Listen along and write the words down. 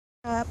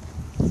Up,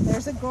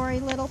 there's a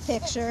gory little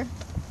picture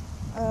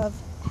of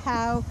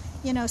how,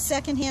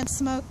 secondhand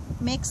smoke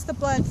makes the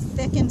blood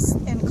thick and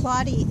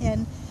clotty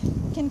and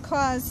can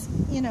cause,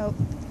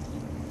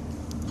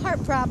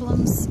 heart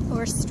problems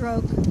or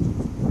stroke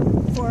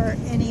for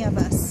any of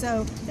us.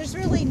 So there's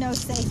really no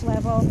safe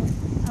level.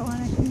 I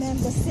want to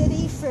commend the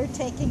city for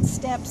taking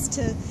steps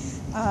to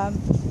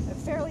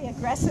fairly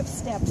aggressive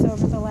steps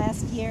over the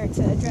last year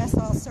to address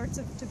all sorts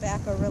of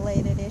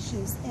tobacco-related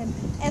issues,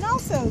 and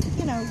also,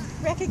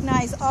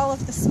 recognize all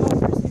of the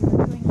smokers who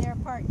are doing their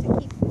part to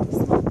keep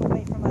smoke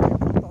away from other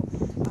people.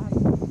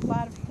 A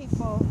lot of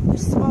people who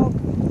smoke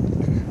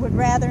would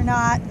rather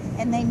not,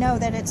 and they know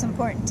that it's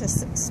important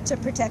to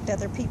protect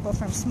other people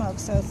from smoke.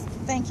 So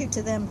thank you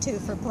to them too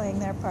for playing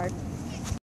their part.